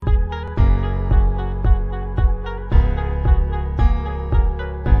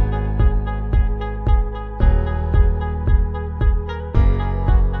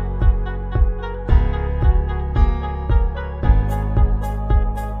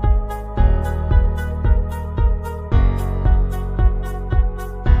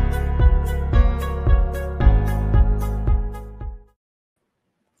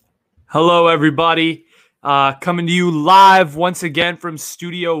Hello, everybody. Coming to you live once again from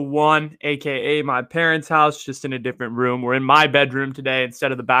Studio One, aka my parents' house, just in a different room. We're in my bedroom today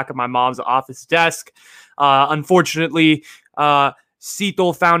instead of the back of my mom's office desk. Unfortunately,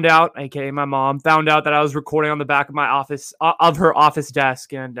 Cethel found out, aka my mom, found out that I was recording on the back of my office of her office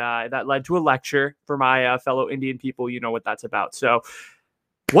desk, and that led to a lecture for my fellow Indian people. You know what that's about. So,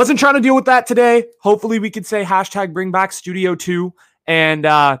 wasn't trying to deal with that today. Hopefully, we could say hashtag bring back Studio 2, and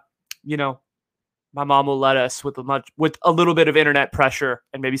my mom will let us with a little bit of internet pressure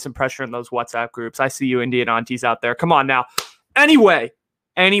and maybe some pressure in those WhatsApp groups. I see you Indian aunties out there. Come on now. Anyway,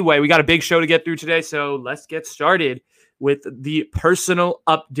 we got a big show to get through today, so let's get started with the personal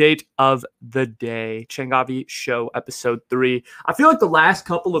update of the day. Changavi show episode 3. I feel like the last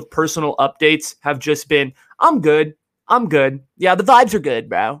couple of personal updates have just been, I'm good. Yeah, the vibes are good,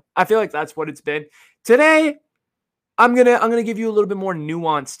 bro. I feel like that's what it's been. Today, I'm gonna give you a little bit more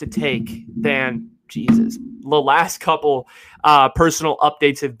nuance to take than the last couple personal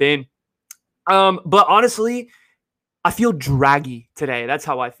updates have been. But honestly, I feel draggy today. That's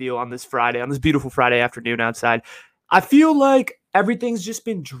how I feel on this Friday, on this beautiful Friday afternoon outside. I feel like everything's just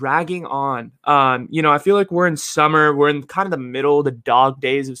been dragging on. I feel like we're in summer. We're in kind of the middle of the dog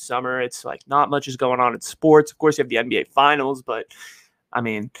days of summer. It's like not much is going on in sports. Of course, you have the NBA Finals, but I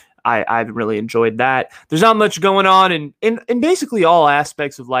mean, I've really enjoyed that. There's not much going on in basically all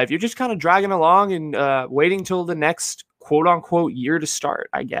aspects of life. You're just kind of dragging along and waiting till the next quote unquote year to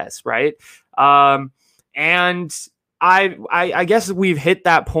start, I guess, right? And I guess we've hit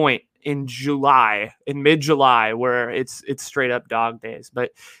that point in mid-July, where it's straight up dog days.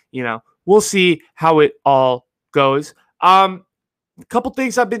 But we'll see how it all goes. A couple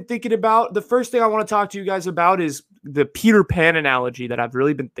things I've been thinking about. The first thing I want to talk to you guys about is the Peter Pan analogy that I've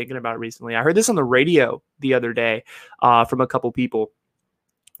really been thinking about recently. I heard this on the radio the other day from a couple people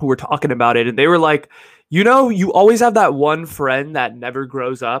who were talking about it. And they were like, you always have that one friend that never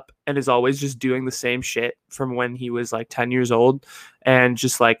grows up and is always just doing the same shit from when he was like 10 years old and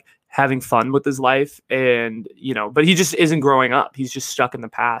just like having fun with his life. And, but he just isn't growing up. He's just stuck in the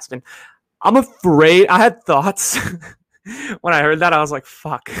past. And I'm afraid, I had thoughts when I heard that. I was like,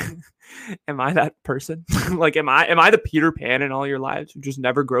 fuck. Am I that person? Like, am I the Peter Pan in all your lives who just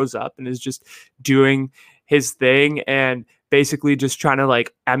never grows up and is just doing his thing and basically just trying to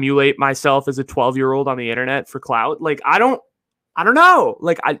like emulate myself as a 12-year-old on the internet for clout? Like, I don't know.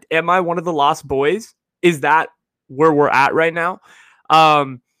 Like, am I one of the lost boys? Is that where we're at right now?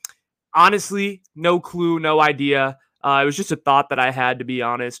 Honestly, no clue, no idea. It was just a thought that I had, to be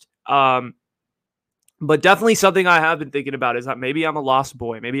honest. But definitely something I have been thinking about is that maybe I'm a lost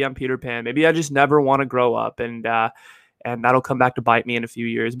boy. Maybe I'm Peter Pan. Maybe I just never want to grow up, and that'll come back to bite me in a few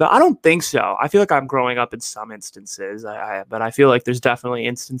years. But I don't think so. I feel like I'm growing up in some instances, but I feel like there's definitely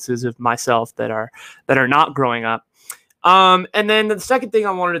instances of myself that are not growing up. And then the second thing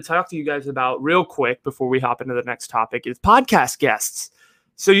I wanted to talk to you guys about real quick before we hop into the next topic is podcast guests.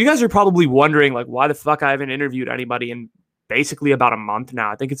 So you guys are probably wondering, like, why the fuck I haven't interviewed anybody in basically about a month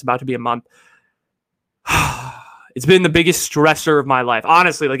now. I think it's about to be a month. It's been the biggest stressor of my life.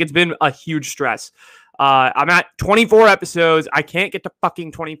 Honestly, like, it's been a huge stress. I'm at 24 episodes. I can't get to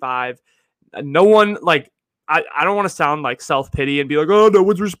fucking 25. No one, like, I don't want to sound like self-pity and be like, oh, no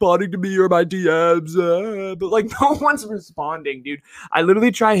one's responding to me or my DMs. But like, no one's responding, dude. I literally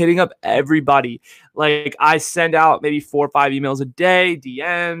try hitting up everybody. Like, I send out maybe 4 or 5 emails a day,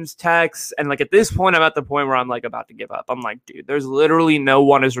 DMs, texts. And like, at this point, I'm at the point where I'm like about to give up. I'm like, dude, there's literally no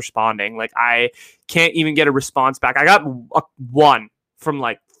one is responding. Like, I can't even get a response back. I got one from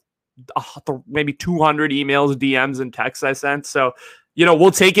like maybe 200 emails, DMs, and texts I sent. So,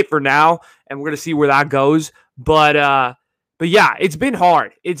 we'll take it for now, and we're going to see where that goes. But yeah, it's been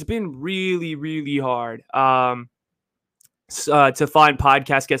hard. It's been really, really hard to find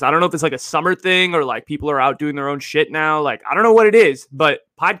podcast guests. I don't know if it's like a summer thing or like people are out doing their own shit now. Like, I don't know what it is, but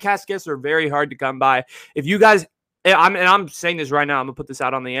podcast guests are very hard to come by. If you guys, I'm saying this right now, I'm going to put this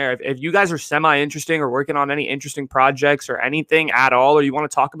out on the air. If you guys are semi-interesting or working on any interesting projects or anything at all, or you want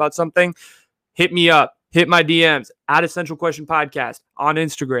to talk about something, hit me up. Hit my DMs at Essential Question Podcast on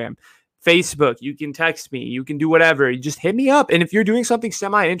Instagram, Facebook. You can text me. You can do whatever. You just hit me up. And if you're doing something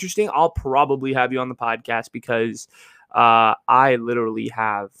semi-interesting, I'll probably have you on the podcast because I literally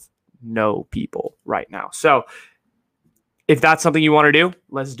have no people right now. So if that's something you want to do,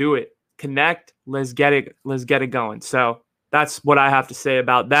 let's do it. Connect. Let's get it going. So that's what I have to say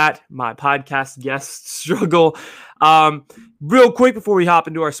about that. My podcast guest struggle. Real quick before we hop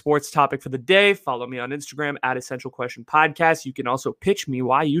into our sports topic for the day, follow me on Instagram at Essential Question Podcast. You can also pitch me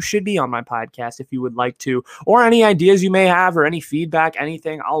why you should be on my podcast if you would like to, or any ideas you may have or any feedback,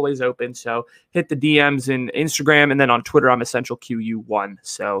 anything, always open. So hit the DMs in Instagram, and then on Twitter, I'm EssentialQU1.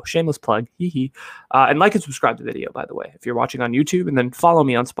 So shameless plug. And like and subscribe to the video, by the way, if you're watching on YouTube, and then follow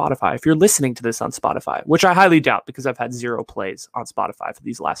me on Spotify if you're listening to this on Spotify, which I highly doubt because I've had 0 plays on Spotify for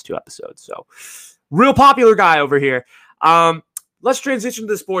these last 2 episodes. So real popular guy over here. Let's transition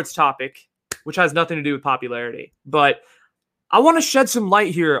to the sports topic, which has nothing to do with popularity. But I want to shed some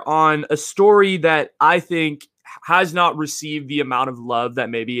light here on a story that I think has not received the amount of love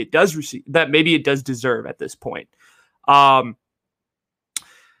that maybe it does deserve at this point.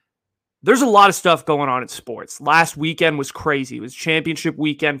 There's a lot of stuff going on in sports. Last weekend was crazy. It was championship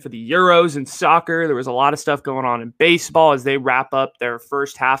weekend for the Euros in soccer. There was a lot of stuff going on in baseball as they wrap up their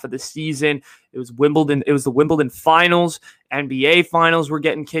first half of the season. It was Wimbledon. It was the Wimbledon finals. NBA finals were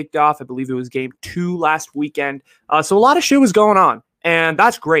getting kicked off. I believe it was game 2 last weekend. So a lot of shit was going on, and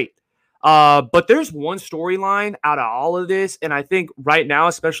that's great. But there's one storyline out of all of this, and I think right now,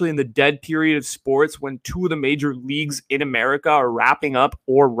 especially in the dead period of sports, when 2 of the major leagues in America are wrapping up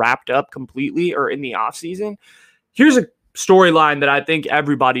or wrapped up completely or in the offseason, here's a storyline that I think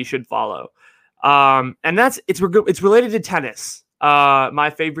everybody should follow. And it's related to tennis,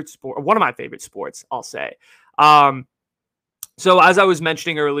 my favorite sport, one of my favorite sports, I'll say. So as I was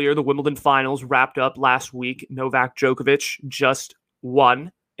mentioning earlier, the Wimbledon finals wrapped up last week. Novak Djokovic just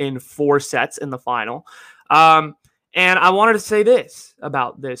won in 4 sets in the final. And I wanted to say this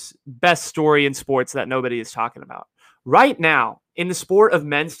about this best story in sports that nobody is talking about. Right now, in the sport of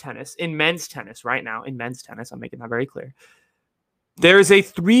men's tennis, I'm making that very clear, there is a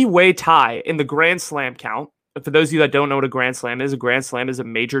 3-way tie in the Grand Slam count. For those of you that don't know what a Grand Slam is a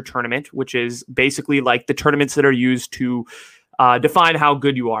major tournament, which is basically like the tournaments that are used to define how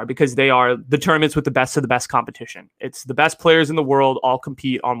good you are, because they are the tournaments with the best of the best competition. It's the best players in the world all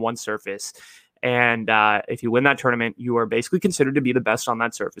compete on one surface. And if you win that tournament, you are basically considered to be the best on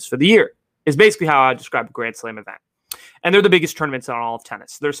that surface for the year, is basically how I describe a Grand Slam event. And they're the biggest tournaments on all of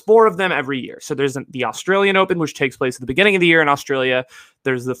tennis. There's 4 of them every year. So there's the Australian Open, which takes place at the beginning of the year in Australia.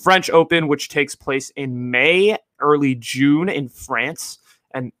 There's the French Open, which takes place in May, early June in France.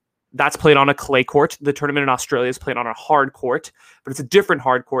 And that's played on a clay court. The tournament in Australia is played on a hard court, but it's a different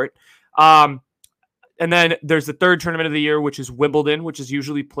hard court. And then there's the 3rd tournament of the year, which is Wimbledon, which is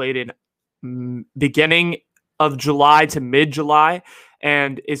usually played in beginning of July to mid-July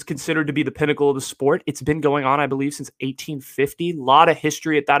and is considered to be the pinnacle of the sport. It's been going on, I believe, since 1850. A lot of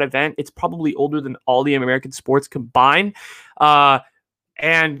history at that event. It's probably older than all the American sports combined.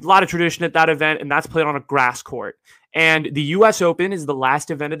 And a lot of tradition at that event, and that's played on a grass court. And the U.S. Open is the last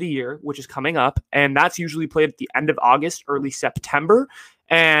event of the year, which is coming up, and that's usually played at the end of August, early September,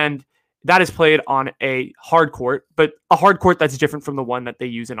 and that is played on a hard court, but a hard court that's different from the one that they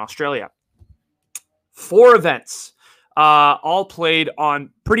use in Australia. 4 events, all played on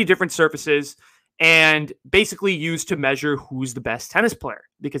pretty different surfaces and basically used to measure who's the best tennis player,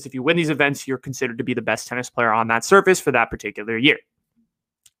 because if you win these events, you're considered to be the best tennis player on that surface for that particular year.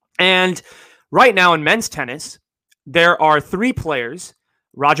 And right now in men's tennis, there are 3 players,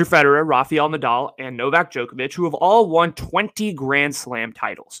 Roger Federer, Rafael Nadal, and Novak Djokovic, who have all won 20 Grand Slam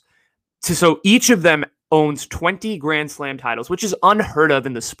titles. So each of them owns 20 Grand Slam titles, which is unheard of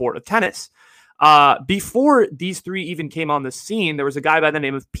in the sport of tennis. Before these 3 even came on the scene, there was a guy by the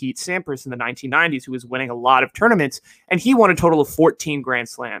name of Pete Sampras in the 1990s who was winning a lot of tournaments, and he won a total of 14 Grand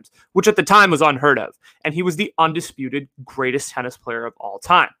Slams, which at the time was unheard of. And he was the undisputed greatest tennis player of all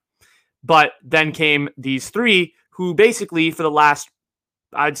time. But then came these 3 who basically for the last,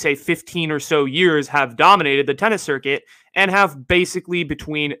 I'd say 15 or so years have dominated the tennis circuit and have basically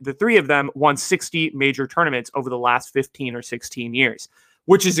between the 3 of them won 60 major tournaments over the last 15 or 16 years,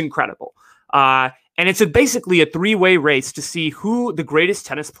 which is incredible. And it's basically a 3-way race to see who the greatest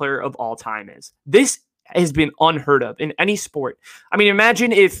tennis player of all time is. This has been unheard of in any sport. I mean,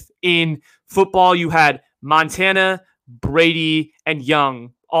 imagine if in football you had Montana, Brady, and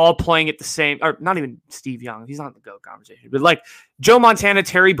Young all playing at the same, or not even Steve Young, he's not in the GOAT conversation, but like Joe Montana,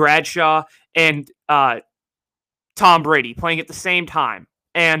 Terry Bradshaw, and Tom Brady playing at the same time.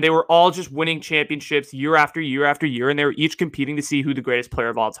 And they were all just winning championships year after year after year, and they were each competing to see who the greatest player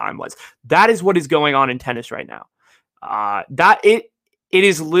of all time was. That is what is going on in tennis right now. It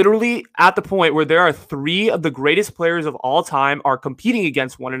is literally at the point where there are 3 of the greatest players of all time are competing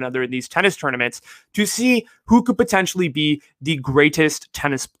against one another in these tennis tournaments to see who could potentially be the greatest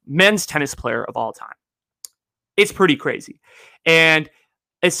men's tennis player of all time. It's pretty crazy. And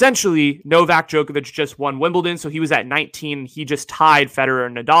essentially, Novak Djokovic just won Wimbledon, so he was at 19. He just tied Federer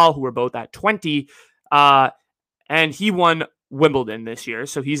and Nadal, who were both at 20, and he won Wimbledon this year,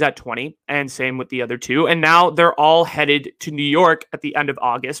 so he's at 20, and same with the other two. And now they're all headed to New York at the end of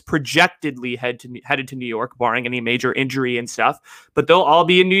August, projectedly headed to New York, barring any major injury and stuff. But they'll all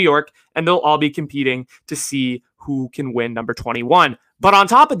be in New York, and they'll all be competing to see who can win number 21. But on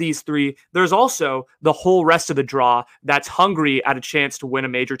top of these three, there's also the whole rest of the draw that's hungry at a chance to win a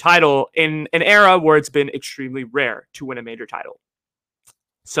major title in an era where it's been extremely rare to win a major title.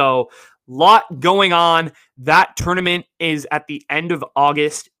 So, lot going on. That tournament is at the end of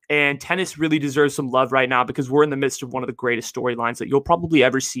August, and tennis really deserves some love right now because we're in the midst of one of the greatest storylines that you'll probably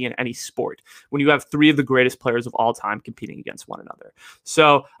ever see in any sport when you have three of the greatest players of all time competing against one another.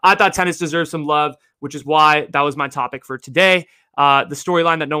 So I thought tennis deserves some love, which is why that was my topic for today. The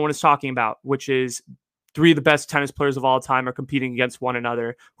storyline that no one is talking about, which is three of the best tennis players of all time are competing against one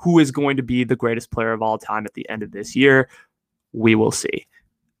another. Who is going to be the greatest player of all time at the end of this year? We will see.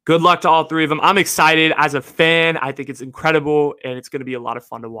 Good luck to all three of them. I'm excited as a fan. I think it's incredible, and it's going to be a lot of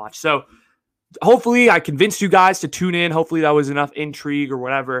fun to watch. So hopefully I convinced you guys to tune in. Hopefully that was enough intrigue or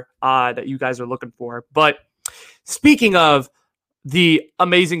whatever that you guys are looking for. But speaking of the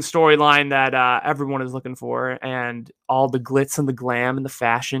amazing storyline that everyone is looking for and all the glitz and the glam and the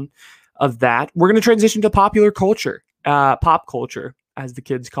fashion of that, we're going to transition to popular culture, pop culture, as the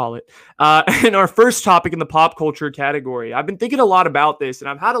kids call it. And our first topic in the pop culture category, I've been thinking a lot about this, and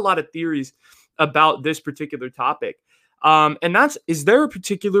I've had a lot of theories about this particular topic. And that's, is there a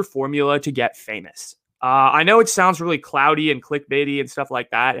particular formula to get famous? I know it sounds really cloudy and clickbaity and stuff like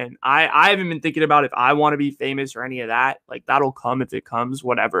that. And I haven't been thinking about if I want to be famous or any of that. Like, that'll come if it comes,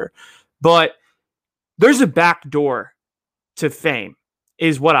 whatever. But there's a back door to fame,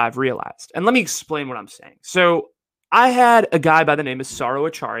 is what I've realized. And let me explain what I'm saying. So I had a guy by the name of Saru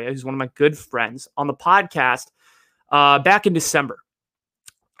Acharya, who's one of my good friends, on the podcast back in December.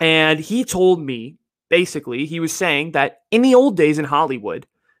 And he told me, basically, he was saying that in the old days in Hollywood,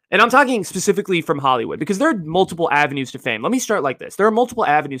 and I'm talking specifically from Hollywood, because there are multiple avenues to fame. Let me start like this. There are multiple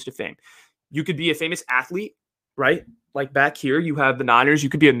avenues to fame. You could be a famous athlete, right? Like back here, you have the Niners. You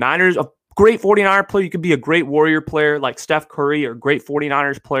could be a great 49er player. You could be a great Warrior player like Steph Curry, or a great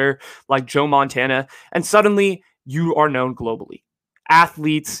 49ers player like Joe Montana. And suddenly you are known globally.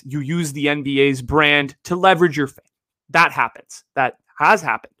 Athletes, you use the NBA's brand to leverage your fame. That happens. That has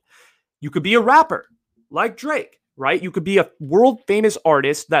happened. You could be a rapper like Drake, right? You could be a world famous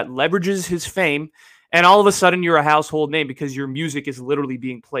artist that leverages his fame, and all of a sudden you're a household name because your music is literally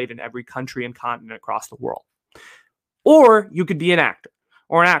being played in every country and continent across the world. Or you could be an actor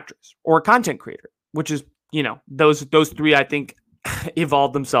or an actress or a content creator, which is, those three, I think,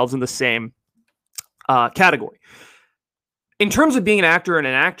 evolve themselves in the same category. In terms of being an actor and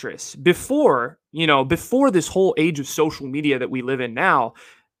an actress, before this whole age of social media that we live in now,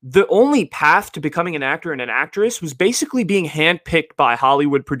 the only path to becoming an actor and an actress was basically being handpicked by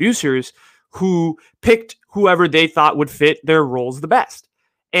Hollywood producers who picked whoever they thought would fit their roles the best.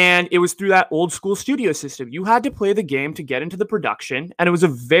 And it was through that old school studio system. You had to play the game to get into the production, and it was a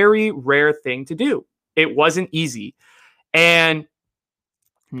very rare thing to do. It wasn't easy. And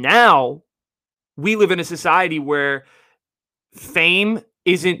now we live in a society where fame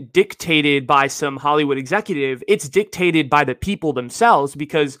isn't dictated by some Hollywood executive. It's dictated by the people themselves,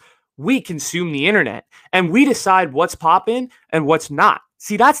 because we consume the internet and we decide what's popping and what's not.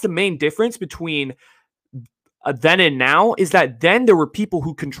 See, that's the main difference between then and now, is that then there were people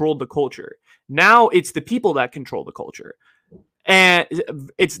who controlled the culture. Now it's the people that control the culture. And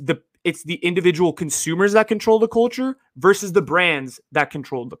it's the individual consumers that control the culture versus the brands that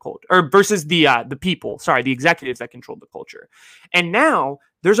control the culture, or versus the executives that control the culture. And now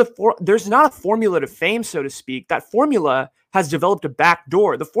there's not a formula to fame, so to speak. That formula has developed a back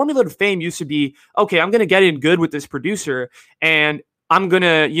door. The formula to fame used to be, okay, I'm going to get in good with this producer, and I'm going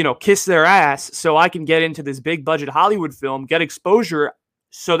to, kiss their ass so I can get into this big budget Hollywood film, get exposure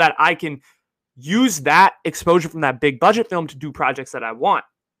so that I can use that exposure from that big budget film to do projects that I want.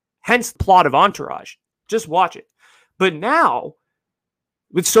 Hence the plot of Entourage. Just watch it. But now,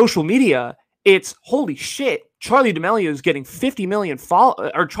 with social media, it's holy shit. Charli D'Amelio is getting 50 million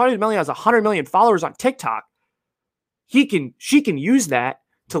followers, or Charli D'Amelio has 100 million followers on TikTok. She can use that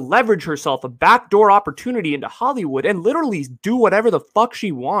to leverage herself a backdoor opportunity into Hollywood and literally do whatever the fuck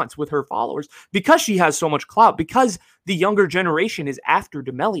she wants with her followers, because she has so much clout, because the younger generation is after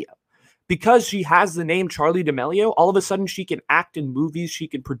D'Amelio. Because she has the name Charli D'Amelio, all of a sudden she can act in movies, she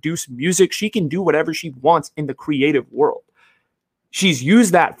can produce music, she can do whatever she wants in the creative world. she's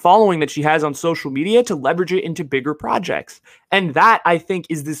used that following that she has on social media to leverage it into bigger projects. And that, I think,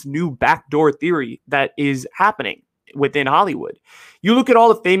 is this new backdoor theory that is happening within Hollywood. You look at all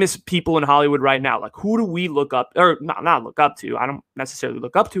the famous people in Hollywood right now, like who do we look up, or not look up to? I don't necessarily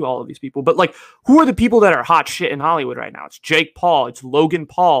look up to all of these people, but like who are the people that are hot shit in Hollywood right now? It's Jake Paul, it's Logan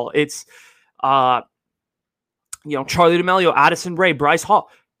Paul, it's Charlie D'Amelio, Addison Rae, Bryce Hall.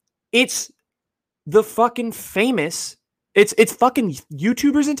 It's the fucking famous. It's fucking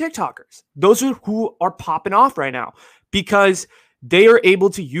YouTubers and TikTokers. Those are who are popping off right now because they are able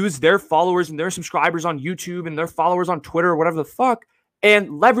to use their followers and their subscribers on YouTube and their followers on Twitter or whatever the fuck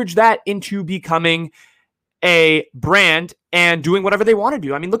and leverage that into becoming a brand and doing whatever they want to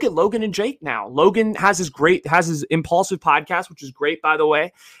do. I mean, look at Logan and Jake now. Logan has his Impulsive podcast, which is great, by the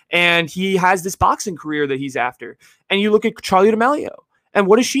way. And he has this boxing career that he's after. And you look at Charlie D'Amelio. And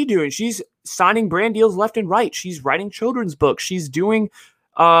what is she doing? She's signing brand deals left and right. She's writing children's books. She's doing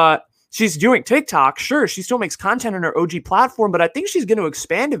TikTok. Sure, she still makes content on her OG platform, but I think she's going to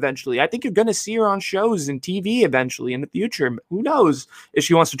expand eventually. I think you're going to see her on shows and TV eventually in the future. Who knows if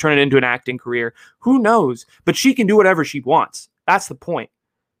she wants to turn it into an acting career? Who knows? But she can do whatever she wants. That's the point.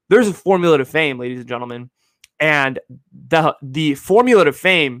 There's a formula to fame, ladies and gentlemen. And the formula to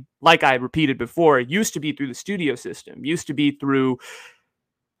fame, like I repeated before, used to be through the studio system, used to be through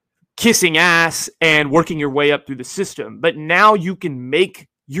kissing ass and working your way up through the system. But now you can make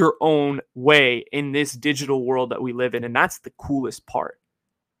your own way in this digital world that we live in. And that's the coolest part,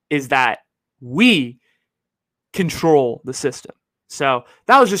 is that we control the system. So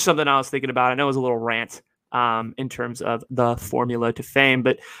that was just something I was thinking about. I know it was a little rant in terms of the formula to fame,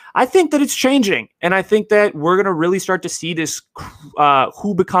 but I think that it's changing. And I think that we're going to really start to see this,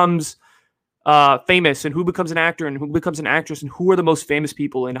 who becomes famous and who becomes an actor and who becomes an actress and who are the most famous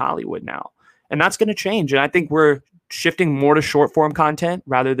people in Hollywood now. And that's going to change. And I think we're shifting more to short form content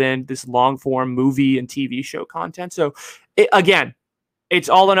rather than this long form movie and TV show content. So again, it's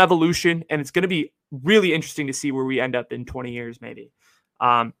all an evolution, and it's going to be really interesting to see where we end up in 20 years, maybe.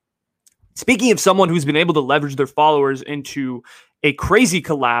 Speaking of someone who's been able to leverage their followers into a crazy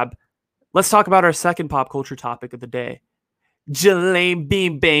collab, let's talk about our second pop culture topic of the day.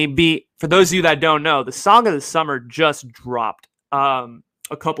 Jalebi Baby. For those of you that don't know, the song of the summer just dropped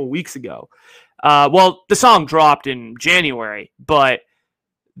a couple weeks ago. Well, the song dropped in January, but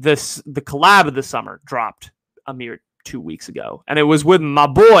the collab of the summer dropped a mere 2 weeks ago. And it was with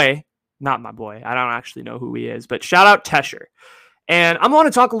not my boy. I don't actually know who he is, but shout out Tesher. And I'm going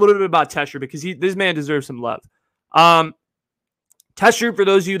to talk a little bit about Tesher because this man deserves some love. Tesher, for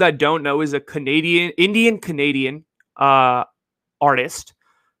those of you that don't know, is a Indian-Canadian artist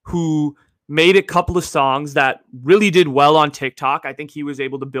who made a couple of songs that really did well on TikTok. I think he was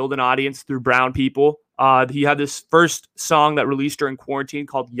able to build an audience through brown people. He had this first song that released during quarantine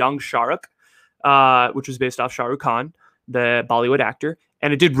called Young Shahrukh, which was based off Shah Rukh Khan, the Bollywood actor.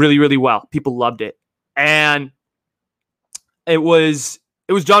 And it did really, really well. People loved it. And it was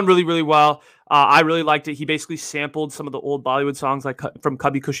done really, really well. I really liked it. He basically sampled some of the old Bollywood songs like from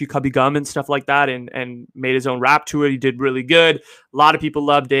Kabhi Khushi Kabhie Gham and stuff like that and made his own rap to it. He did really good. A lot of people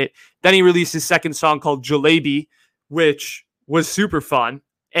loved it. Then he released his second song called Jalebi, which was super fun.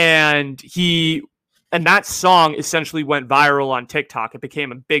 And that song essentially went viral on TikTok. It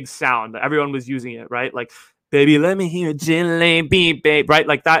became a big sound. Everyone was using it, right? Like, baby, let me hear jalebi, babe, right?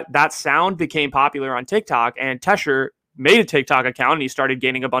 Like that sound became popular on TikTok, and Tesher made a TikTok account and he started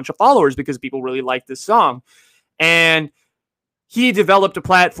gaining a bunch of followers because people really liked this song. And he developed a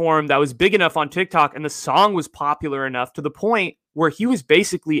platform that was big enough on TikTok, and the song was popular enough to the point where he was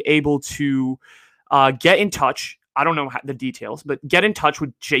basically able to get in touch. I don't know the details, but get in touch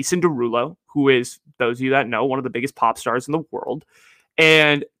with Jason Derulo, who is, those of you that know, one of the biggest pop stars in the world,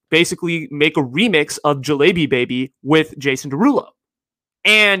 and basically make a remix of Jalebi Baby with Jason Derulo.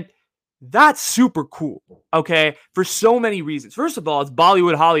 And that's super cool, okay, for so many reasons. First of all, it's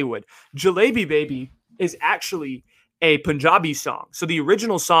Bollywood Hollywood. Jalebi Baby is actually a Punjabi song. So the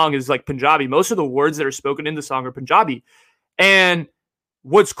original song is like Punjabi. Most of the words that are spoken in the song are Punjabi. And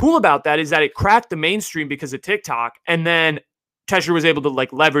what's cool about that is that it cracked the mainstream because of TikTok. And then Tesher was able to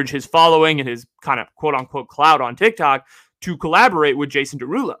like leverage his following and his kind of quote unquote clout on TikTok to collaborate with Jason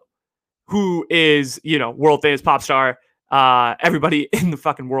Derulo, who is, world famous pop star. Everybody in the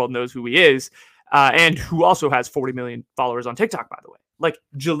fucking world knows who he is, and who also has 40 million followers on TikTok, by the way. Like,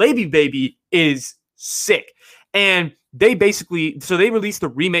 Jalebi Baby is sick. And they released the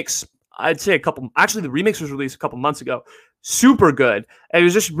remix, the remix was released a couple months ago, super good. It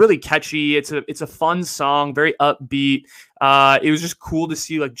was just really catchy. It's a fun song, very upbeat. It was just cool to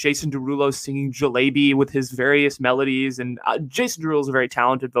see like Jason Derulo singing Jalebi with his various melodies, and Jason Derulo is a very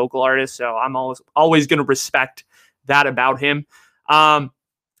talented vocal artist, so I'm always going to respect that about him.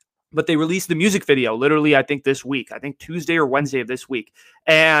 But they released the music video literally, I think this week. I think Tuesday or Wednesday of this week,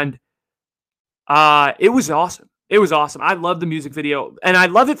 and it was awesome. It was awesome. I love the music video, and I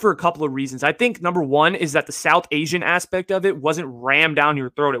love it for a couple of reasons. I think number one is that the South Asian aspect of it wasn't rammed down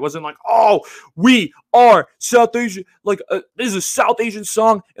your throat. It wasn't like, oh, we are South Asian. Like, this is a South Asian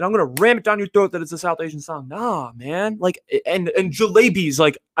song, and I'm going to ram it down your throat that it's a South Asian song. Nah, man. Like, and Jalebis,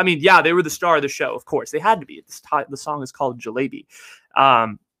 like, I mean, yeah, they were the star of the show, of course. They had to be. The song is called Jalebi,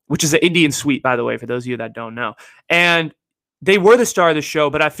 which is an Indian sweet, by the way, for those of you that don't know. And they were the star of the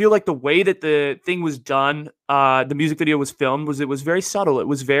show, but I feel like the way that the thing was done, the music video was filmed, it was very subtle. It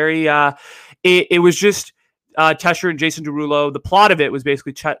was very, it was just Tesher and Jason Derulo. The plot of it was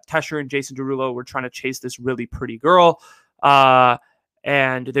basically Tesher and Jason Derulo were trying to chase this really pretty girl,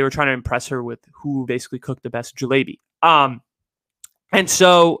 and they were trying to impress her with who basically cooked the best jalebi. And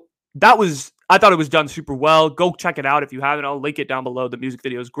so I thought it was done super well. Go check it out if you haven't. I'll link it down below. The music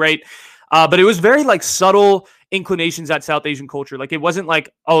video is great. But it was very like subtle inclinations at South Asian culture. Like, it wasn't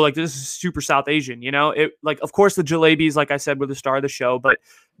like, oh, like this is super South Asian, you know? It, like, of course the jalebis, like I said, were the star of the show, but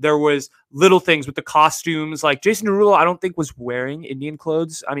there was little things with the costumes. Like, Jason Derulo, I don't think was wearing Indian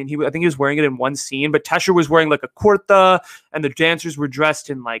clothes. I mean, I think he was wearing it in one scene, but Tesher was wearing like a kurta, and the dancers were dressed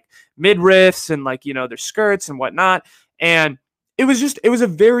in like midriffs and like, you know, their skirts and whatnot. And it was a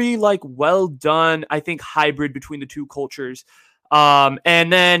very like well done, I think, hybrid between the two cultures.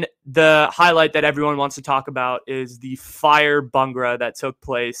 And then the highlight that everyone wants to talk about is the fire Bhangra that took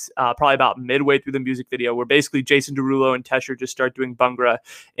place probably about midway through the music video, where basically Jason Derulo and Tesher just start doing Bhangra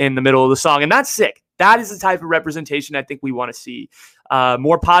in the middle of the song. And that's sick. That is the type of representation I think we want to see.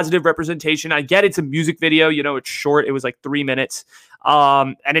 More positive representation. I get it's a music video, you know, it's short. It was like 3 minutes.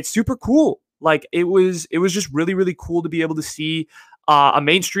 And it's super cool. Like, it was just really, really cool to be able to see a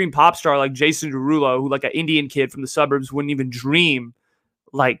mainstream pop star like Jason Derulo, who like an Indian kid from the suburbs wouldn't even dream,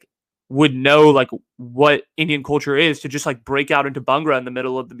 like, would know like what Indian culture is, to just like break out into Bhangra in the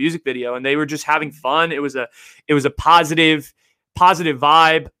middle of the music video. And they were just having fun. It was a positive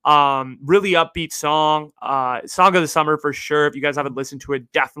vibe, really upbeat song, song of the summer for sure. If you guys haven't listened to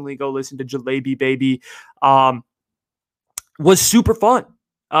it, definitely go listen to Jalebi Baby. Was super fun.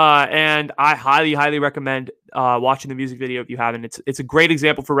 And I highly, highly recommend watching the music video if you haven't. It's a great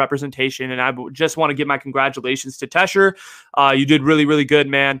example for representation, and I just want to give my congratulations to Tesher. You did really, really good,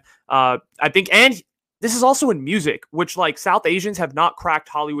 man. I think, and this is also in music, which like South Asians have not cracked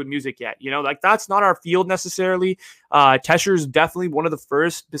Hollywood music yet. You know, like that's not our field necessarily. Tesher is definitely one of the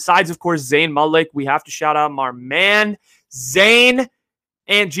first. Besides, of course, Zayn Malik, we have to shout out our man Zayn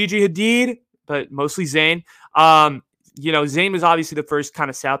and Gigi Hadid, but mostly Zayn. You know, Zayn was obviously the first kind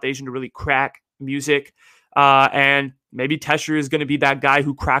of South Asian to really crack music. And maybe Tesher is going to be that guy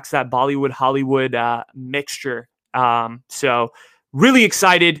who cracks that Bollywood-Hollywood mixture. So really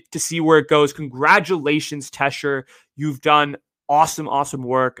excited to see where it goes. Congratulations, Tesher. You've done awesome, awesome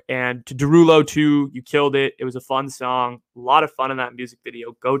work. And to Derulo, too, you killed it. It was a fun song. A lot of fun in that music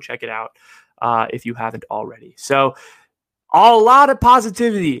video. Go check it out if you haven't already. So a lot of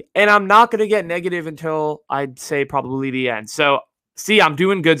positivity, and I'm not going to get negative until I'd say probably the end. So, see, I'm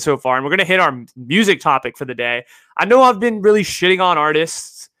doing good so far, and we're going to hit our music topic for the day. I know I've been really shitting on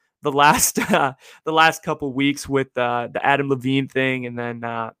artists the last couple weeks with the Adam Levine thing, and then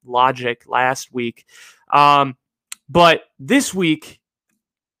Logic last week. But this week,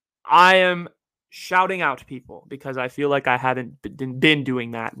 I am shouting out to people because I feel like I haven't been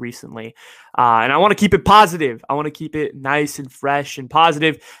doing that recently. And I want to keep it positive. I want to keep it nice and fresh and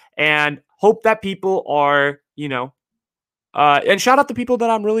positive, and hope that people are, you know, and shout out the people that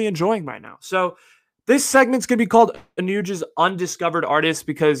I'm really enjoying right now. So this segment's going to be called Anuja's Undiscovered Artists,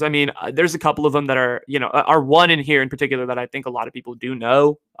 because, I mean, there's a couple of them that are, you know, are one in here in particular that I think a lot of people do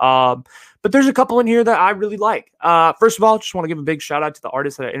know. But there's a couple in here that I really like. First of all, just want to give a big shout out to the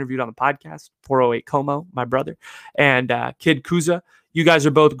artists that I interviewed on the podcast, 408 Como, my brother, and Kid Kuza. You guys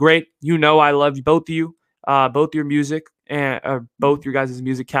are both great. You know I love both of you, both your music, and both your guys'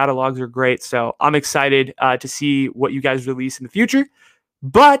 music catalogs are great. So I'm excited to see what you guys release in the future.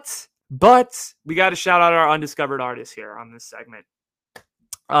 But we got to shout out our undiscovered artists here on this segment.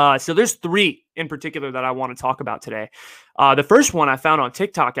 So there's 3 in particular that I want to talk about today. The first one I found on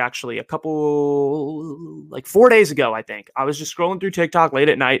TikTok, actually, a couple, like 4 days ago, I think. I was just scrolling through TikTok late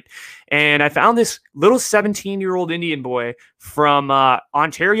at night, and I found this little 17-year-old Indian boy from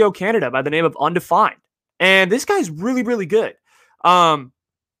Ontario, Canada, by the name of Undefined. And this guy's really, really good.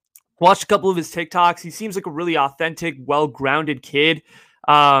 Watched a couple of his TikToks. He seems like a really authentic, well-grounded kid.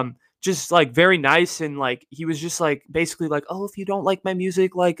 Just like very nice, and like he was just like basically like, oh, if you don't like my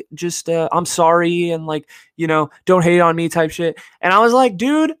music, like just I'm sorry, and like, you know, don't hate on me type shit. And I was like,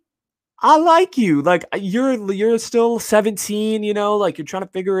 dude, I like you. Like you're still 17, you know, like you're trying to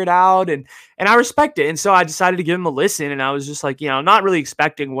figure it out, and I respect it. And so I decided to give him a listen, and I was just like, you know, not really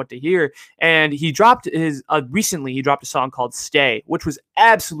expecting what to hear. And he dropped his recently he dropped a song called Stay, which was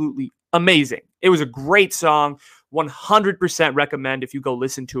absolutely amazing. It was a great song. 100% recommend if you go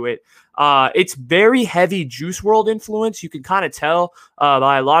listen to it. It's very heavy Juice World influence. You can kind of tell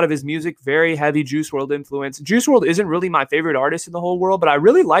by a lot of his music, very heavy Juice World influence. Juice World isn't really my favorite artist in the whole world, but I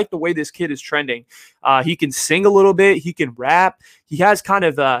really like the way this kid is trending. He can sing a little bit. He can rap. He has kind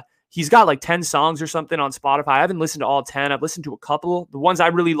of he's got like 10 songs or something on Spotify. I haven't listened to all 10. I've listened to a couple. The ones I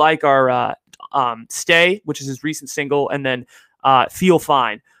really like are Stay, which is his recent single, and then Feel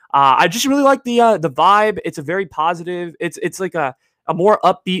Fine. I just really like the vibe. It's a very positive. It's like a more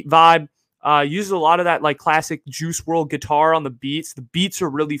upbeat vibe. Uses a lot of that like classic Juice World guitar on the beats. The beats are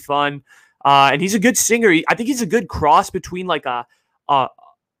really fun. And he's a good singer. I think he's a good cross between like a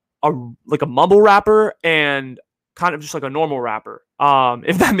mumble rapper and kind of just like a normal rapper.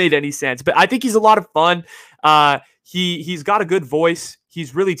 If that made any sense. But I think he's a lot of fun. He's got a good voice.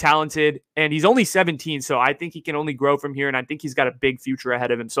 He's really talented, and he's only 17, so I think he can only grow from here, and I think he's got a big future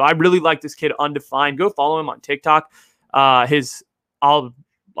ahead of him. So I really like this kid, Undefined. Go follow him on TikTok. I'll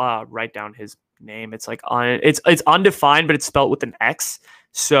write down his name. It's like it's Undefined, but it's spelled with an X.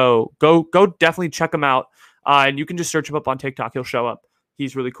 So go definitely check him out, and you can just search him up on TikTok. He'll show up.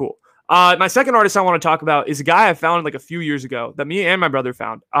 He's really cool. My second artist I want to talk about is a guy I found like a few years ago that me and my brother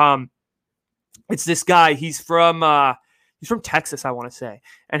found. It's this guy. He's from Texas, I want to say.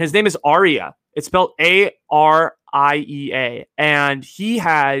 And his name is Aria. It's spelled Ariea. And he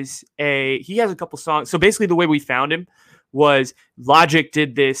has a couple songs. So basically the way we found him was Logic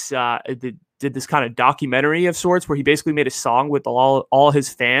did this kind of documentary of sorts where he basically made a song with all his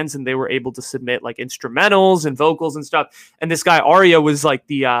fans, and they were able to submit like instrumentals and vocals and stuff. And this guy Aria was like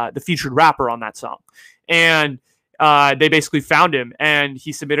the featured rapper on that song. And they basically found him, and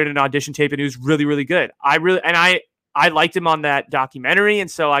he submitted an audition tape, and he was really, really good. I liked him on that documentary, and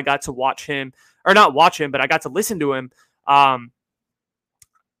so I got to watch him, or not watch him, but I got to listen to him,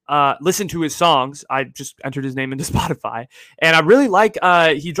 listen to his songs. I just entered his name into Spotify, and I really like,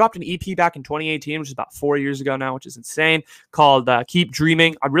 he dropped an EP back in 2018, which is about 4 years ago now, which is insane, called Keep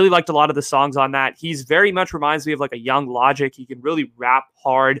Dreaming. I really liked a lot of the songs on that. He's very much reminds me of like a young Logic. He can really rap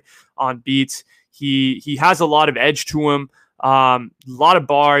hard on beats. He has a lot of edge to him. A lot of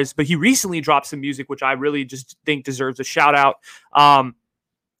bars, but he recently dropped some music which I really just think deserves a shout out.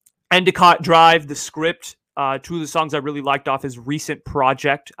 Endicott Drive, The Script, two of the songs I really liked off his recent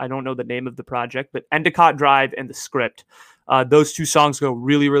project. I don't know the name of the project, but Endicott Drive and The Script. Those two songs go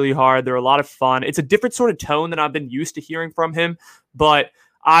really, really hard. They're a lot of fun. It's a different sort of tone than I've been used to hearing from him, but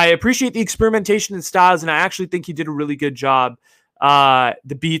I appreciate the experimentation and styles, and I actually think he did a really good job.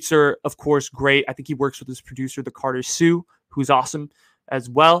 The beats are, of course, great. I think he works with his producer, the Carter Sue, who's awesome as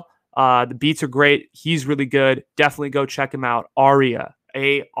well. The beats are great. He's really good. Definitely go check him out. Aria,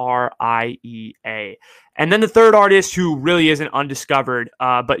 Ariea. And then the third artist who really isn't undiscovered,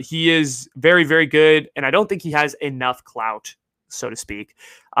 but he is very, very good, and I don't think he has enough clout, so to speak,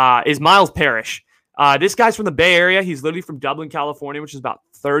 is Miles Parrish. This guy's from the Bay Area. He's literally from Dublin, California, which is about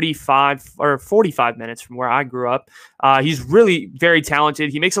 35 or 45 minutes from where I grew up. He's really very talented.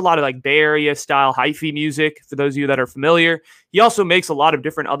 He makes a lot of like Bay Area style hyphy music, for those of you that are familiar. He also makes a lot of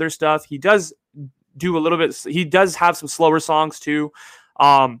different other stuff. He does do a little bit. He does have some slower songs too.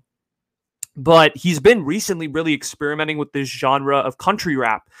 But he's been recently really experimenting with this genre of country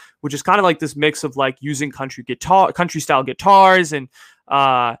rap, which is kind of like this mix of like using country style guitars and,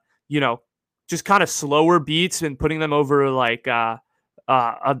 just kind of slower beats and putting them over like,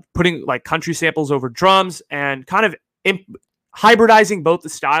 putting like country samples over drums and kind of hybridizing both the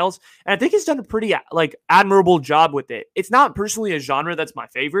styles. And I think he's done a pretty like admirable job with it. It's not personally a genre that's my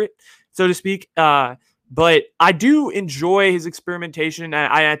favorite, so to speak. But I do enjoy his experimentation. And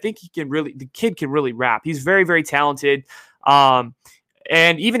I think the kid can really rap. He's very, very talented.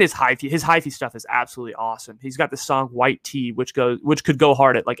 And even his hyphy stuff is absolutely awesome. He's got the song White Tea, which could go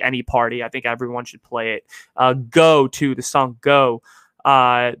hard at like any party. I think everyone should play it. The song Go.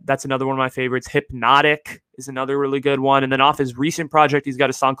 That's another one of my favorites. Hypnotic is another really good one. And then off his recent project, he's got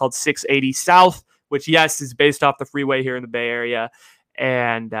a song called 680 South, which, yes, is based off the freeway here in the Bay Area.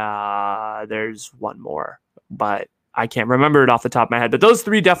 And there's one more, but I can't remember it off the top of my head, but those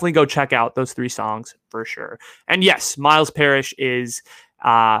three, definitely go check out those three songs for sure. And yes, Miles Parrish is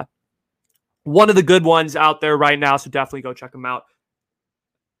one of the good ones out there right now, so definitely go check them out.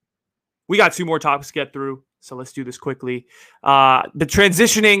 We got two more topics to get through, so let's do this quickly. The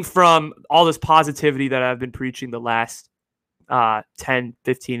transitioning from all this positivity that I've been preaching the last 10,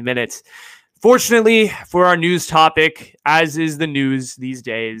 15 minutes. Fortunately, for our news topic, as is the news these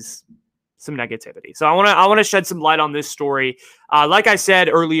days, some negativity. So I want to shed some light on this story. Like I said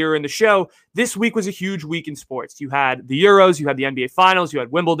earlier in the show, this week was a huge week in sports. You had the Euros, you had the NBA Finals, you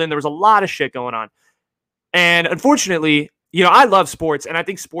had Wimbledon. There was a lot of shit going on. And unfortunately, I love sports, and I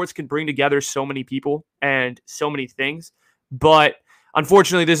think sports can bring together so many people and so many things. But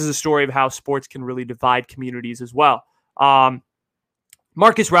unfortunately, this is a story of how sports can really divide communities as well.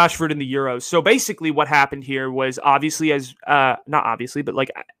 Marcus Rashford in the Euros. So basically what happened here was obviously not obviously, but like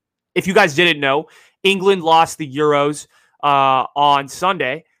if you guys didn't know, England lost the Euros on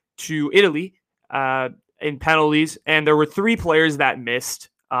Sunday to Italy in penalties, and there were three players that missed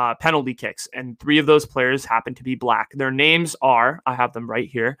penalty kicks, and three of those players happened to be black. Their names are, I have them right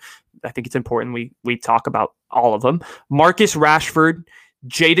here. I think it's important we talk about all of them. Marcus Rashford,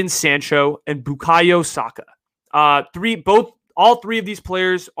 Jadon Sancho, and Bukayo Saka. All three of these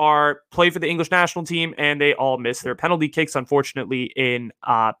players play for the English national team, and they all missed their penalty kicks, unfortunately,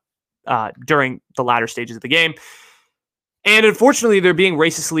 during the latter stages of the game. And unfortunately, they're being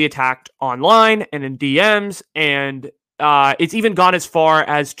racistly attacked online and in DMs, and it's even gone as far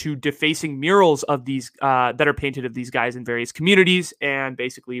as to defacing murals of these that are painted of these guys in various communities, and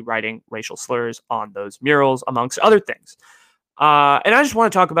basically writing racial slurs on those murals, amongst other things. And I just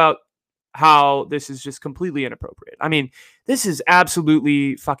want to talk about how this is just completely inappropriate. I mean, this is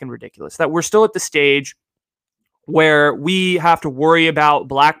absolutely fucking ridiculous that we're still at the stage where we have to worry about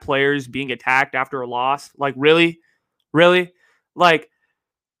black players being attacked after a loss. Like, really? Like,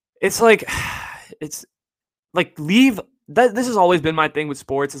 it's like leave. This has always been my thing with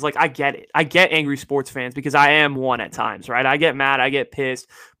sports. Is like, I get it. I get angry sports fans because I am one at times, right? I get mad, I get pissed,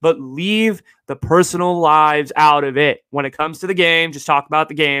 but leave the personal lives out of it. When it comes to the game, just talk about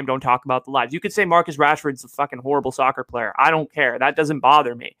the game. Don't talk about the lives. You could say Marcus Rashford's a fucking horrible soccer player. I don't care. That doesn't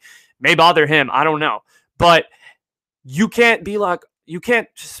bother me. May bother him. I don't know. But you can't be like, you can't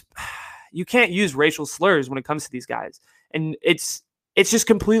use racial slurs when it comes to these guys. And it's just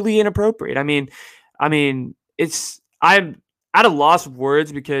completely inappropriate. I mean, I'm at a loss of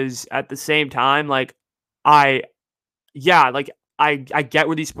words because at the same time, like, I get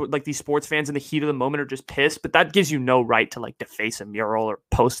where these sports fans in the heat of the moment are just pissed, but that gives you no right to like deface a mural or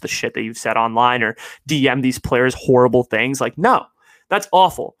post the shit that you've said online or DM these players horrible things. Like, no, that's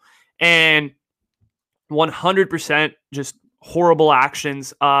awful. And 100% just horrible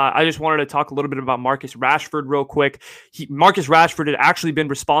actions. I just wanted to talk a little bit about Marcus Rashford real quick. Marcus Rashford had actually been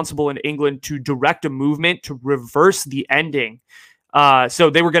responsible in England to direct a movement to reverse the ending. So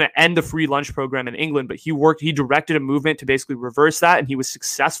they were going to end the free lunch program in England, but he directed a movement to basically reverse that, and he was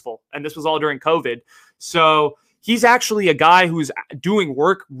successful. And this was all during COVID. So he's actually a guy who's doing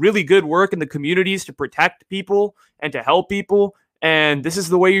really good work in the communities to protect people and to help people. And this is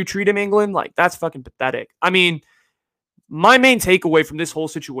the way you treat him, England? Like, that's fucking pathetic. I mean, my main takeaway from this whole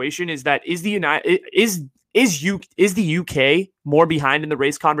situation is that is the UK more behind in the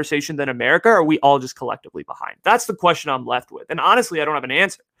race conversation than America, or are we all just collectively behind? That's the question I'm left with. And honestly, I don't have an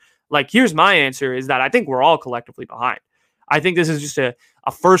answer. Like, here's my answer, is that I think we're all collectively behind. I think this is just a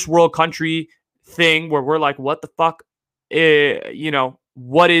first world country thing where we're like, what the fuck?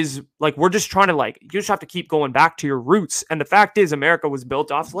 What is, like, we're just trying to, like, you just have to keep going back to your roots. And the fact is, America was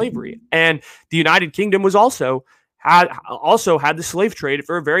built off slavery, and the United Kingdom was also had the slave trade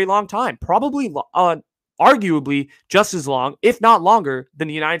for a very long time, probably arguably just as long, if not longer, than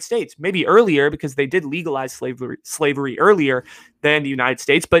the United States. Maybe earlier, because they did legalize slavery earlier than the United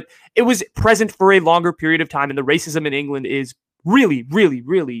States, but it was present for a longer period of time. And the racism in England is really, really,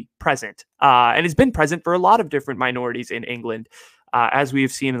 really present, and it's been present for a lot of different minorities in England, as we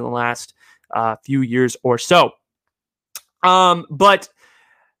have seen in the last few years or so. But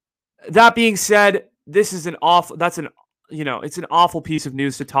that being said, this is it's an awful piece of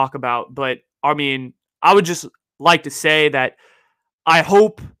news to talk about. But I mean, I would just like to say that I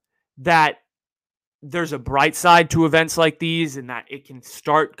hope that there's a bright side to events like these, and that it can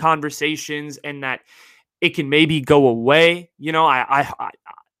start conversations, and that it can maybe go away. I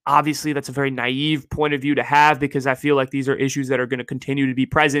obviously that's a very naive point of view to have, because I feel like these are issues that are going to continue to be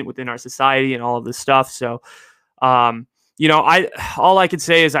present within our society and all of this stuff. So, all I could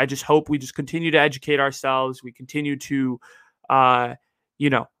say is I just hope we just continue to educate ourselves. We continue to,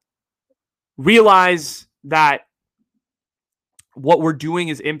 realize that what we're doing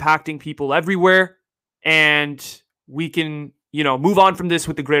is impacting people everywhere, and we can, move on from this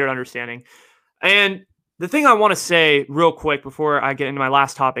with a greater understanding. And the thing I want to say real quick before I get into my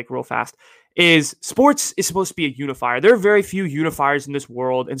last topic real fast is sports is supposed to be a unifier. There are very few unifiers in this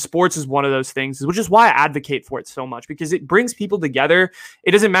world, and sports is one of those things, which is why I advocate for it so much, because it brings people together.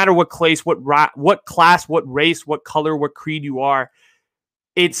 It doesn't matter what class, what class, what race, what color, what creed you are.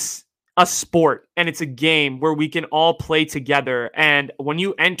 It's a sport and it's a game where we can all play together. And when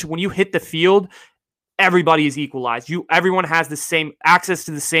you hit the field, everybody is equalized. Everyone has the same access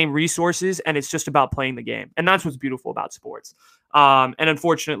to the same resources, and it's just about playing the game. And that's what's beautiful about sports. And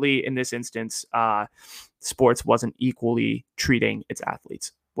unfortunately, in this instance, sports wasn't equally treating its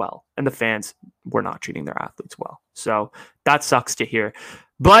athletes well, and the fans were not treating their athletes well. So that sucks to hear.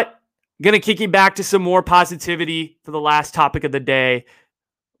 But I'm gonna kick you back to some more positivity for the last topic of the day.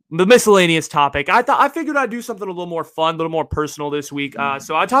 The miscellaneous topic. I figured I'd do something a little more fun, a little more personal this week.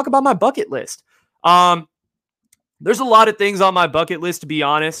 So I talk about my bucket list. There's a lot of things on my bucket list, to be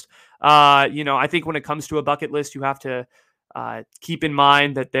honest. I think when it comes to a bucket list, you have to keep in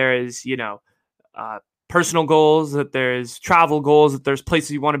mind that there is, personal goals, that there's travel goals, that there's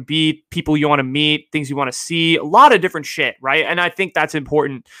places you want to be, people you want to meet, things you want to see, a lot of different shit, right? And I think that's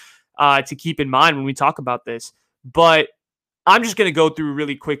important to keep in mind when we talk about this. But I'm just going to go through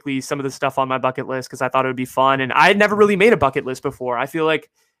really quickly some of the stuff on my bucket list because I thought it would be fun. And I had never really made a bucket list before. I feel like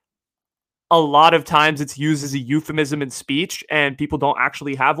a lot of times it's used as a euphemism in speech and people don't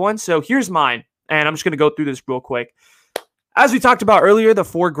actually have one. So here's mine. And I'm just going to go through this real quick. As we talked about earlier, the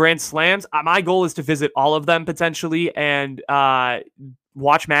 4 Grand Slams, my goal is to visit all of them potentially and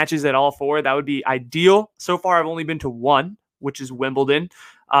watch matches at all 4. That would be ideal. So far, I've only been to 1, which is Wimbledon.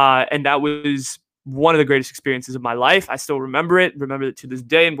 And that was one of the greatest experiences of my life. I still remember it to this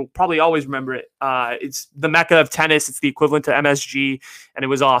day, and will probably always remember it. It's the mecca of tennis. It's the equivalent to MSG, and it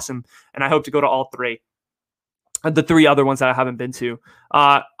was awesome. And I hope to go to all 3. The 3 other ones that I haven't been to.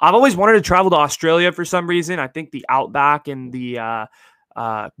 I've always wanted to travel to Australia for some reason. I think the Outback and the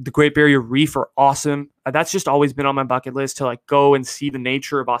Great Barrier Reef are awesome. That's just always been on my bucket list to go and see the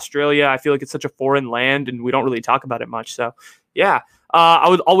nature of Australia. I feel like it's such a foreign land, and we don't really talk about it much. So yeah. I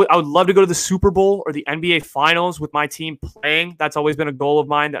would love to go to the Super Bowl or the NBA Finals with my team playing. That's always been a goal of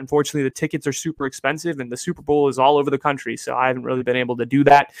mine. Unfortunately, the tickets are super expensive, and the Super Bowl is all over the country, so I haven't really been able to do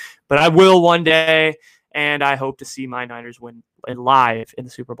that. But I will one day, and I hope to see my Niners win live in the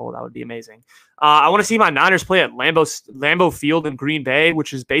Super Bowl. That would be amazing. I want to see my Niners play at Lambeau Field in Green Bay,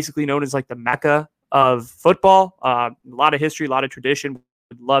 which is basically known as the Mecca of football. A lot of history, a lot of tradition.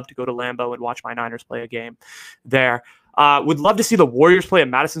 Would love to go to Lambeau and watch my Niners play a game there. Would love to see the Warriors play at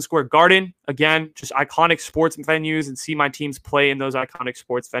Madison Square Garden. Again, just iconic sports venues, and see my teams play in those iconic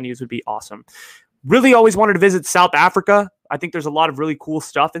sports venues would be awesome. Really always wanted to visit South Africa. I think there's a lot of really cool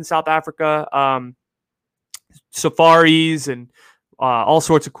stuff in South Africa. Safaris and all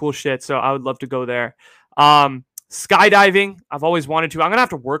sorts of cool shit. So I would love to go there. Skydiving, I've always wanted to. I'm going to have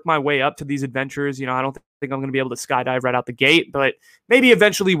to work my way up to these adventures. I don't think I'm going to be able to skydive right out the gate, but maybe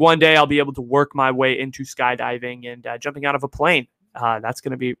eventually one day I'll be able to work my way into skydiving and jumping out of a plane. That's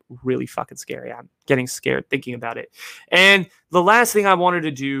going to be really fucking scary. I'm getting scared thinking about it. And the last thing I wanted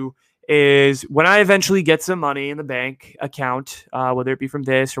to do is when I eventually get some money in the bank account, whether it be from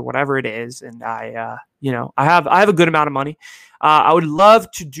this or whatever it is, and I have a good amount of money, I would love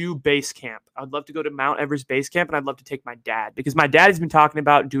to do base camp. I would love to go to Mount Everest base camp, and I'd love to take my dad, because my dad has been talking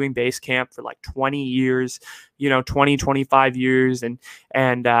about doing base camp for 20 years, 20, 25 years.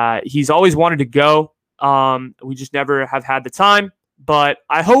 And he's always wanted to go. We just never have had the time, but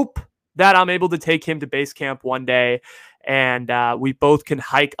I hope that I'm able to take him to base camp one day, and we both can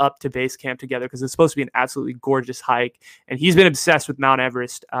hike up to base camp together, because it's supposed to be an absolutely gorgeous hike. And he's been obsessed with Mount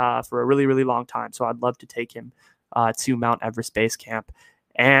Everest for a really, really long time. So I'd love to take him to Mount Everest base camp.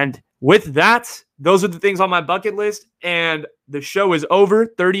 And with that, those are the things on my bucket list. And the show is over.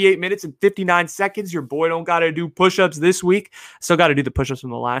 38 minutes and 59 seconds. Your boy don't got to do push-ups this week. Still got to do the push-ups from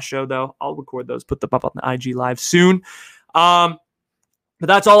the last show, though. I'll record those, put them up on the IG Live soon. But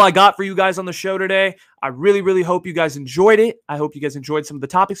that's all I got for you guys on the show today. I really, really hope you guys enjoyed it. I hope you guys enjoyed some of the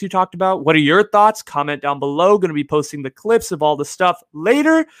topics you talked about. What are your thoughts? Comment down below. Going to be posting the clips of all the stuff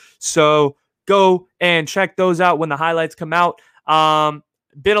later, so go and check those out when the highlights come out.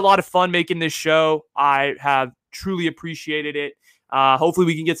 Been a lot of fun making this show. I have truly appreciated it. Hopefully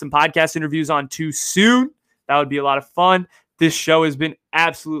we can get some podcast interviews on too soon. That would be a lot of fun. This show has been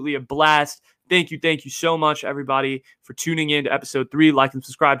absolutely a blast. Thank you so much, everybody, for tuning in to episode 3. Like and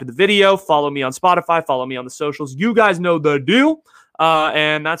subscribe to the video. Follow me on Spotify. Follow me on the socials. You guys know the deal.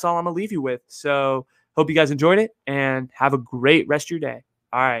 And that's all I'm going to leave you with. So Hope you guys enjoyed it and have a great rest of your day.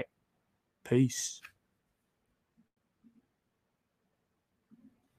 All right. Peace.